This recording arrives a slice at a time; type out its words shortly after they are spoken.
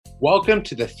Welcome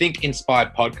to the Think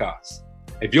Inspired podcast.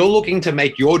 If you're looking to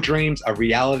make your dreams a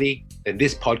reality, then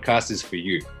this podcast is for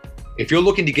you. If you're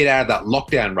looking to get out of that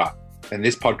lockdown rut, then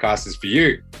this podcast is for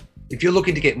you. If you're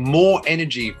looking to get more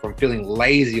energy from feeling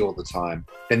lazy all the time,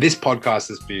 then this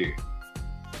podcast is for you.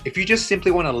 If you just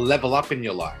simply want to level up in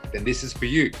your life, then this is for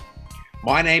you.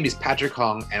 My name is Patrick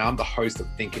Hong, and I'm the host of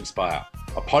Think Inspire,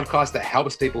 a podcast that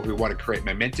helps people who want to create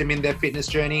momentum in their fitness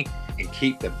journey and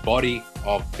keep the body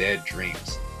of their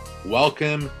dreams.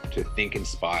 Welcome to Think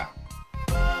Inspire.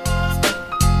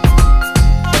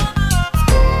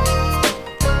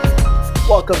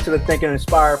 Welcome to the Think and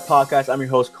Inspire podcast. I'm your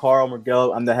host, Carl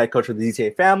Miguel. I'm the head coach of the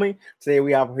DTA family. Today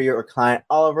we have here our client,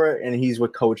 Oliver, and he's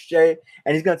with Coach Jay.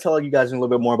 And he's going to tell you guys a little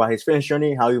bit more about his fitness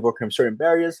journey, how he overcome certain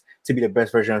barriers to be the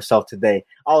best version of himself today.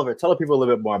 Oliver, tell the people a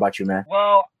little bit more about you, man.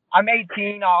 Well, I'm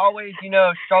 18. I always,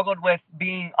 struggled with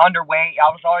being underweight. I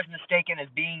was always mistaken as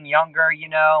being younger,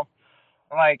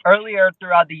 Like earlier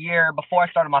throughout the year, before I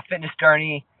started my fitness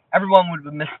journey, everyone would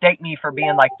mistake me for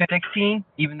being like 16,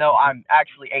 even though I'm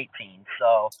actually 18.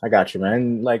 So I got you,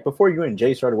 man. Like before you and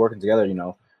Jay started working together,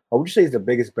 what would you say is the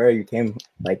biggest barrier you came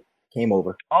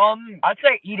over? I'd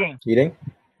say eating. Eating?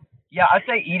 Yeah, I'd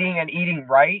say eating and eating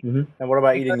right. Mm-hmm. And what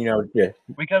about eating?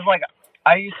 Because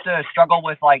I used to struggle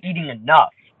with eating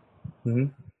enough. Mm-hmm.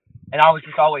 And I was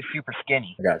just always super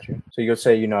skinny. I got you. So you could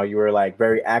say, you were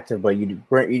very active, but you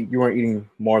weren't eating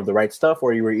more of the right stuff,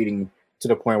 or you were eating to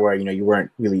the point where, you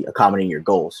weren't really accommodating your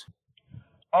goals?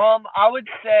 I would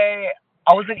say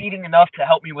I wasn't eating enough to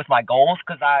help me with my goals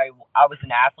because I was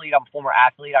an athlete. I'm a former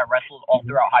athlete. I wrestled all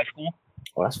throughout high school.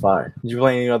 Oh, that's fine. Did you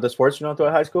play any other sports, throughout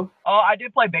high school? I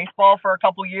did play baseball for a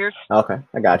couple years. Okay,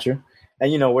 I got you.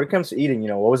 And, when it comes to eating,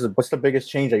 what's the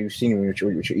biggest change that you've seen when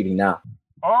you're eating now?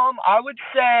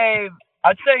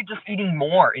 I'd say just eating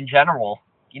more in general.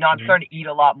 I'm starting to eat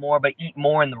a lot more, but eat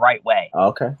more in the right way.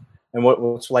 Okay. And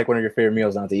what's like one of your favorite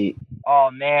meals not to eat?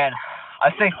 Oh man, I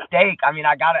say steak. I mean,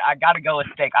 I gotta go with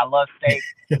steak. I love steak.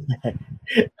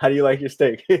 How do you like your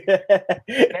steak? Man,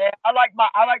 I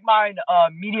like mine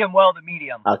medium well to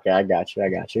medium. Okay, I got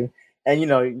you. And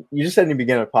you just said in the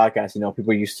beginning of the podcast,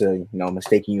 people used to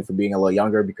mistaking you for being a little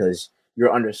younger because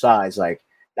you're undersized. Like,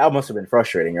 that must have been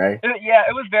frustrating, right? Yeah,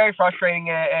 it was very frustrating.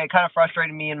 It kind of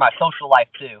frustrated me in my social life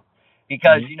too,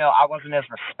 because I wasn't as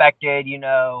respected,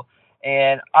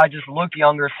 and I just looked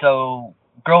younger, so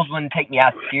girls wouldn't take me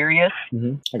as serious.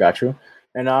 Mm-hmm. I got you.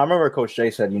 And I remember Coach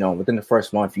Jay said, within the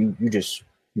first month, you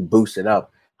boosted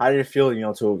up. How did it feel,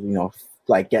 to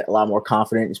get a lot more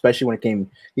confident, especially when it came,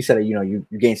 he said, you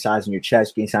gained size in your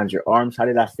chest, gained size in your arms. How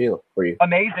did that feel for you?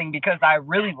 Amazing, because I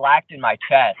really lacked in my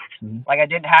chest. Mm-hmm. I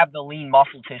didn't have the lean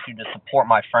muscle tissue to support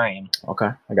my frame. Okay,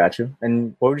 I got you.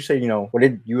 And what would you say, what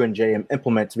did you and Jay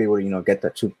implement to be able to, get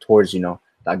that towards,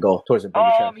 that goal, towards a bigger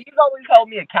chest? He's always held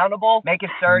me accountable, making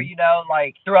sure,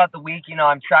 throughout the week,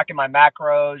 I'm tracking my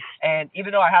macros. And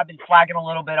even though I have been slacking a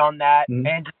little bit on that,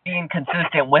 and just being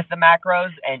consistent with the macros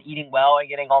and eating well and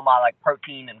getting all my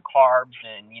protein and carbs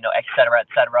and, et cetera, et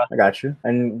cetera. I got you.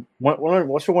 And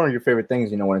what's one of your favorite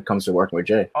things, when it comes to working with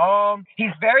Jay?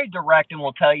 He's very direct and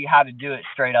will tell you how to do it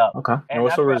straight up. Okay. And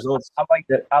what's the results? I like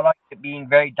it being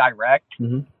very direct.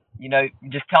 Mm-hmm.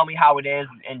 Just tell me how it is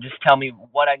and just tell me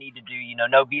what I need to do.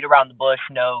 No beat around the bush,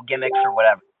 no gimmicks or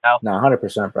whatever. No,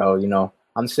 100%, bro.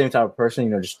 I'm the same type of person,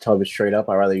 just tell me straight up.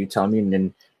 I'd rather you tell me and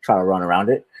then try to run around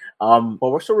it. But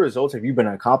what sort of results have you been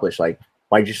accomplished?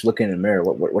 By just looking in the mirror,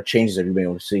 what changes have you been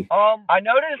able to see? I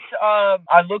noticed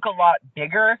I look a lot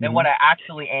bigger than what I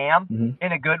actually am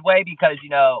in a good way because,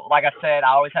 like I said,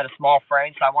 I always had a small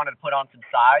frame, so I wanted to put on some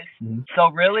size. So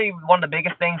really, one of the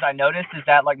biggest things I noticed is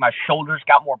that, my shoulders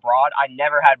got more broad. I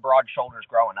never had broad shoulders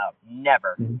growing up.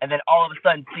 Never. And then all of a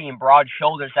sudden, seeing broad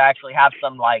shoulders actually have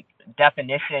some,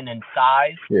 definition and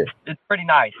size, it's pretty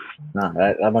nice. Nah,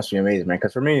 that must be amazing, man.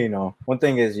 Because for me, one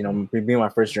thing is, being my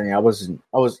first journey, I wasn't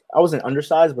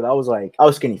undersized, but I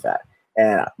was skinny fat,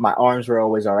 and my arms were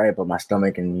always all right, but my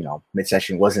stomach and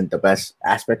midsection wasn't the best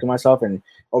aspect of myself. And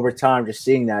over time, just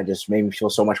seeing that just made me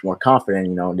feel so much more confident.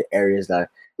 In the areas that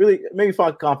really made me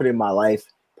feel confident in my life,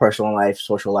 personal life,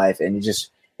 social life, and it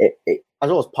as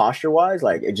well as posture wise,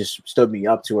 it just stood me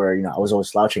up to where I was always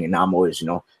slouching, and now I'm always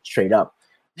straight up.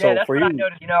 Yeah, so that's for what you, I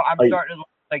noticed. I'm starting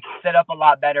to sit up a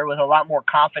lot better with a lot more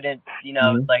confidence.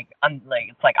 It's like I'm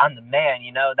the man.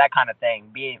 That kind of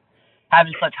thing.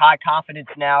 Having such high confidence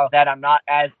now that I'm not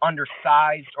as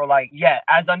undersized or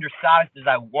as undersized as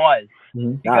I was.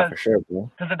 Because, for sure, bro.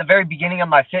 Because at the very beginning of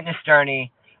my fitness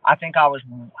journey, I think I was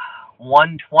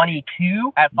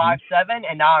 122 at 5'7",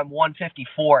 and now I'm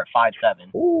 154 at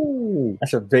 5'7". Ooh,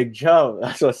 that's a big jump.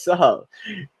 That's what's up.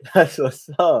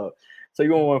 So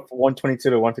you went from 122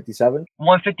 to 157?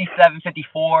 157,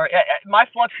 54. My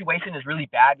fluctuation is really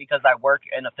bad because I work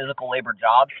in a physical labor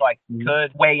job, so I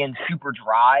could weigh in super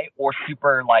dry or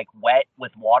super like wet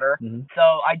with water. So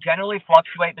I generally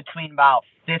fluctuate between about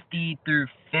 50 through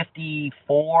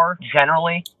 54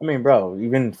 generally. I mean, bro,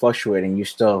 even fluctuating, you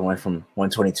still went from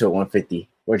 122 to 150,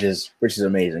 which is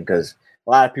amazing, because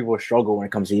a lot of people struggle when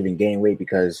it comes to even gaining weight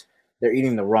because they're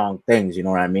eating the wrong things. You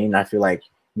know what I mean? I feel like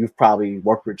you've probably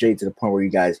worked with Jay to the point where you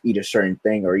guys eat a certain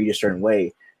thing or eat a certain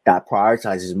way that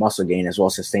prioritizes muscle gain as well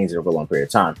as sustains it over a long period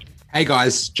of time. Hey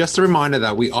guys, just a reminder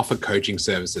that we offer coaching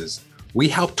services. We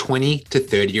help 20 to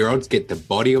 30-year-olds get the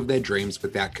body of their dreams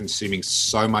without consuming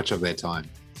so much of their time.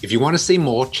 If you want to see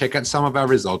more, check out some of our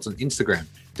results on Instagram,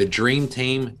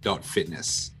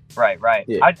 thedreamteam.fitness. Right.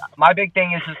 Yeah. My big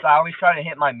thing is just I always try to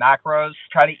hit my macros,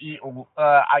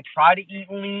 I try to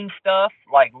eat lean stuff,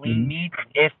 like lean meats,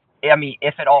 if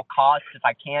at all costs. If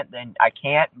I can't, then I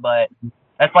can't. But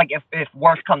that's like if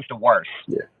worse comes to worse.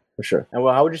 Yeah, for sure. And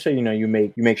well, how would you say, you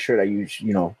make sure that you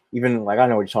even like, I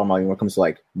know what you're talking about when it comes to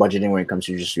like budgeting, when it comes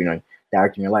to just,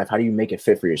 directing your life. How do you make it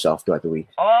fit for yourself throughout the week?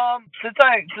 Since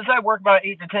I work about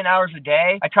 8 to 10 hours a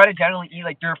day, I try to generally eat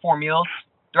like 3 or 4 meals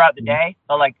throughout the day,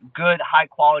 but like good, high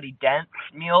quality, dense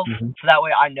meals. So that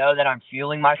way I know that I'm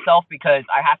fueling myself, because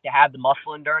I have to have the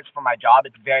muscle endurance for my job.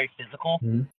 It's very physical.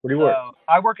 Where do you work?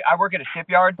 I work at a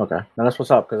shipyard. Okay. Now that's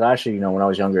what's up. Because actually, when I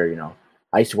was younger,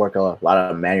 I used to work a lot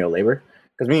of manual labor.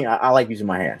 Because me, I like using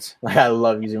my hands. Like, I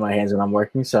love using my hands when I'm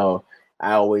working. So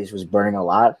I always was burning a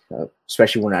lot,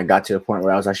 especially when I got to the point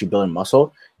where I was actually building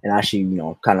muscle and actually,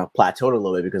 kind of plateaued a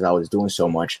little bit because I was doing so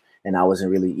much and I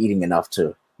wasn't really eating enough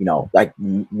to,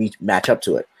 match up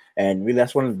to it. And really,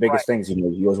 that's one of the biggest things.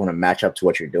 You always want to match up to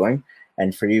what you're doing.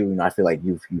 And for you, I feel like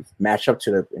you've matched up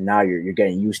to and now you're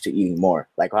getting used to eating more.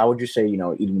 Like, how would you say,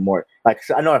 eating more? Like,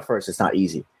 I know at first it's not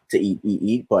easy to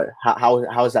eat, but how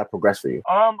has that progressed for you?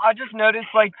 I just noticed,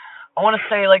 like, I want to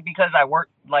say, like, because I work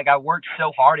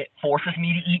so hard, it forces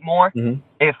me to eat more.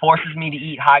 It forces me to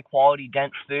eat high quality,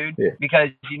 dense food because,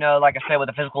 like I said, with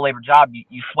a physical labor job,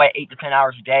 you sweat 8 to 10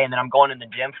 hours a day, and then I'm going in the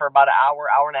gym for about an hour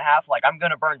and a half. Like, I'm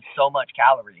going to burn so much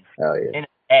calories in a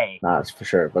day. Nah, that's for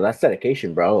sure. But that's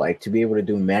dedication, bro. Like, to be able to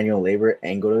do manual labor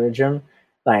and go to the gym,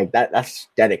 like that's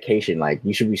dedication. Like,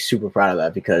 you should be super proud of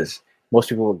that, because most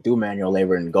people do manual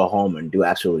labor and go home and do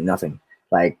absolutely nothing.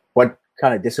 Like, what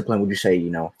kind of discipline would you say,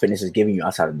 fitness is giving you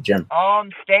outside of the gym?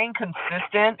 Staying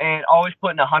consistent and always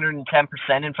putting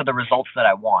 110% in for the results that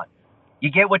I want. You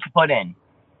get what you put in.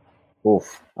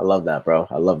 Oof, I love that, bro.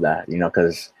 I love that,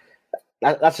 because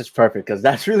that's just perfect, because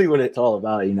that's really what it's all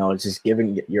about. It's just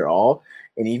giving your all.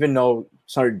 And even though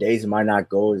certain days it might not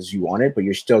go as you want it, but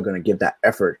you're still going to give that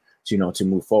effort to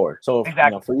move forward. So,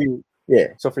 exactly. For you,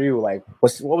 yeah. So for you, like,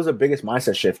 what was the biggest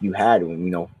mindset shift you had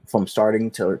when, from starting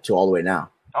to all the way now?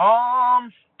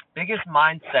 Biggest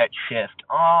mindset shift.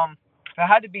 If I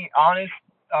had to be honest,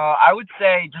 I would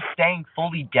say just staying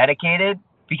fully dedicated,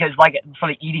 because like for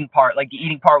the eating part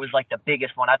was like the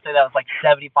biggest one. I'd say that was like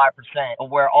 75% of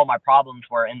where all my problems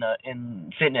were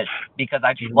in fitness, because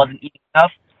I just wasn't eating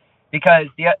enough. Because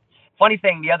the funny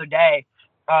thing, the other day,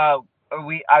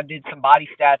 I did some body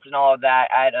stats and all of that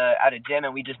at a gym,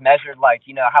 and we just measured, like,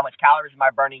 how much calories am I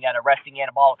burning at a resting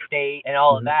anabolic state and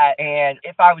all of that. And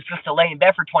if I was just to lay in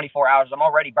bed for 24 hours, I'm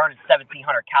already burning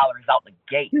 1,700 calories out the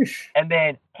gate. And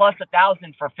then plus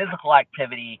 1,000 for physical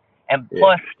activity, and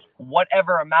plus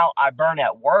whatever amount I burn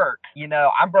at work,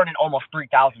 I'm burning almost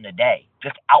 3,000 a day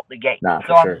just out the gate.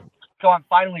 So I'm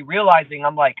finally realizing,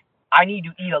 I'm like, I need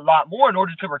to eat a lot more in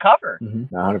order to recover.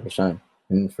 100%.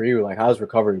 And for you, like, how's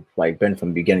recovery like been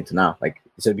from beginning to now? Like,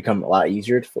 has it become a lot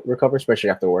easier to recover, especially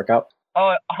after a workout?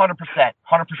 100%,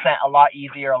 a lot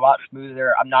easier, a lot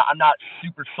smoother. I'm not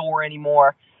super sore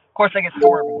anymore. Of course, I get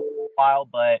sore every while,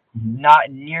 but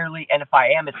not nearly. And if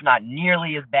I am, it's not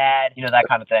nearly as bad. That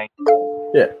kind of thing.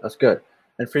 Yeah, that's good.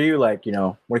 And for you, like,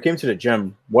 when it came to the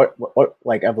gym, what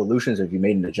like evolutions have you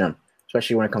made in the gym,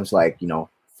 especially when it comes to, like,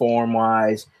 form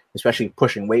wise, especially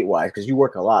pushing weight wise, because you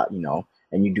work a lot,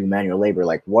 and you do manual labor.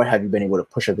 Like, what have you been able to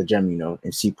push at the gym,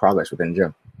 and see progress within the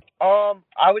gym?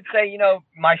 I would say,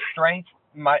 my strength,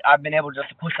 I've been able just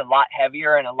to push a lot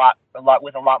heavier and a lot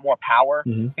with a lot more power,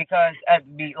 because at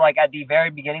the very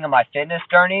beginning of my fitness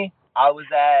journey, I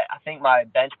think my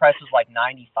bench press was like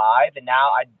 95, and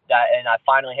now I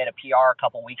finally hit a PR a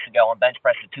couple weeks ago on bench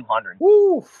press at 200.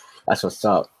 Woo! That's what's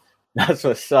up.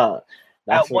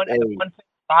 At one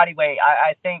body weight,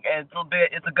 I think it's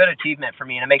a good achievement for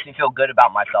me, and it makes me feel good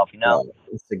about myself. Well,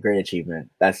 it's a great achievement.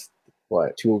 That's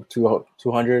what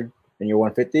 200 in your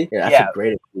 150? Yeah, that's a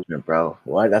great achievement, bro.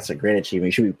 What? That's a great achievement.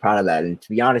 You should be proud of that. And to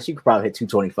be honest, you could probably hit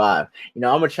 225. You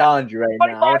know, I'm gonna challenge you right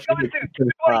now. I want you to hit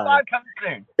 225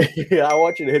 coming soon. Yeah, I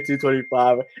want you to hit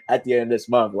 225 at the end of this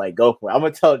month. Like, go for it. I'm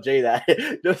gonna tell Jay that.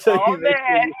 Just so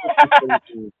man.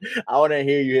 I want to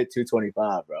hear you hit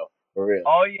 225, bro. For real.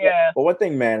 Oh yeah. But one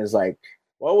thing, man, is like,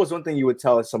 what was one thing you would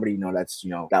tell somebody, you know, that's,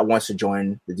 you know, that wants to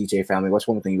join the DTA family? What's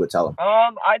one thing you would tell them?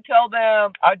 I'd tell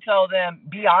them,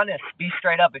 be honest, be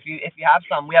straight up. If you have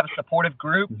some, we have a supportive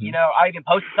group. Mm-hmm. You know, I even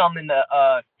posted some in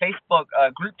the Facebook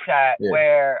group chat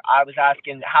where I was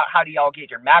asking, how do y'all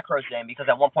get your macros in? Because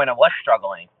at one point I was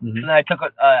struggling. Mm-hmm. So then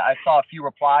I saw a few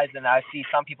replies, and I see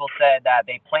some people said that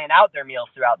they plan out their meals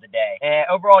throughout the day. And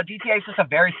overall, DTA is just a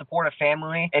very supportive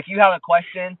family. If you have a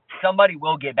question, somebody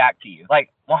will get back to you. Like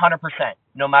 100%.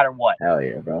 No matter what. Hell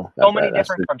yeah, bro. From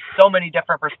so many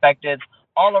different perspectives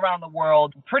all around the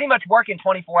world, pretty much working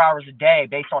 24 hours a day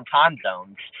based on time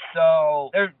zones. So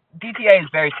DTA is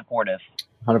very supportive.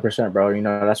 100%, bro. You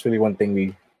know, that's really one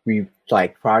thing we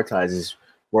like prioritize is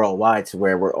worldwide, to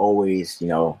where we're always, you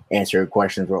know, answering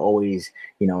questions. We're always,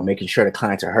 you know, making sure the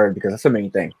clients are heard, because that's the main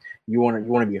thing. You want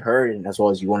to be heard, and as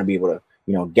well as you want to be able to,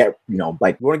 you know, get, you know,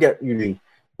 like you want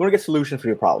to get solutions for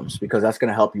your problems, because that's going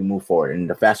to help you move forward. And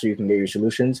the faster you can get your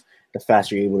solutions, the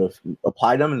faster you're able to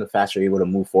apply them, and the faster you're able to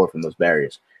move forward from those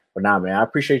barriers. But now, man, I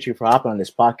appreciate you for hopping on this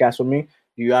podcast with me.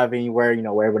 Do you have anywhere, you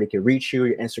know, where everybody can reach you?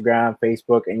 Your Instagram,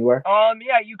 Facebook, anywhere?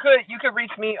 Yeah, you could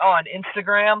reach me on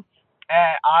Instagram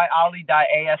at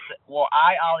iollie.as. Well,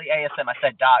 iollie.asm. I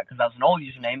said dot because that was an old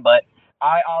username, but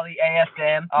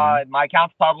iollie.asm. My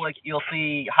account's public. You'll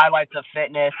see highlights of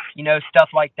fitness, you know, stuff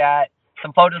like that.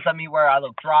 Some photos of me where I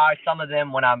look dry, some of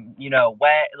them when I'm, you know,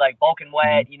 wet, like bulking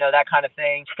wet, you know, that kind of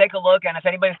thing. Just take a look, and if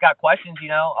anybody's got questions, you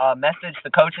know, message the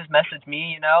coaches, message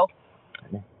me, you know.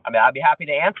 I mean, I'd be happy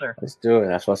to answer. Let's do it.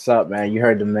 That's what's up, man. You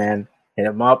heard the man. Hit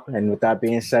him up. And with that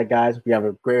being said, guys, we have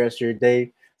a great rest of your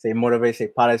day. Stay motivated, stay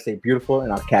positive, stay beautiful,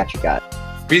 and I'll catch you guys.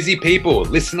 Busy people,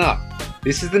 listen up.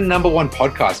 This is the #1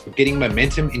 podcast for getting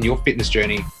momentum in your fitness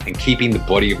journey and keeping the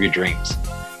body of your dreams.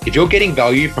 If you're getting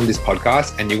value from this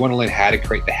podcast and you want to learn how to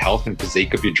create the health and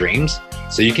physique of your dreams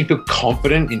so you can feel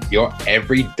confident in your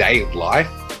everyday life,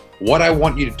 what I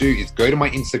want you to do is go to my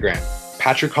Instagram,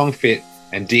 Patrick Hong Fit,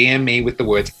 and DM me with the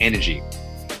words energy.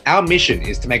 Our mission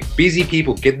is to make busy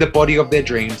people get the body of their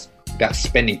dreams without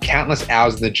spending countless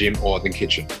hours in the gym or the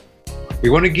kitchen.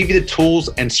 We want to give you the tools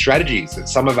and strategies that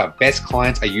some of our best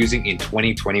clients are using in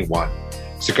 2021.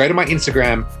 So go to my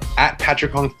Instagram at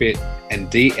Patrick Hong Fit and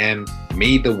DM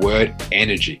me the word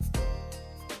energy.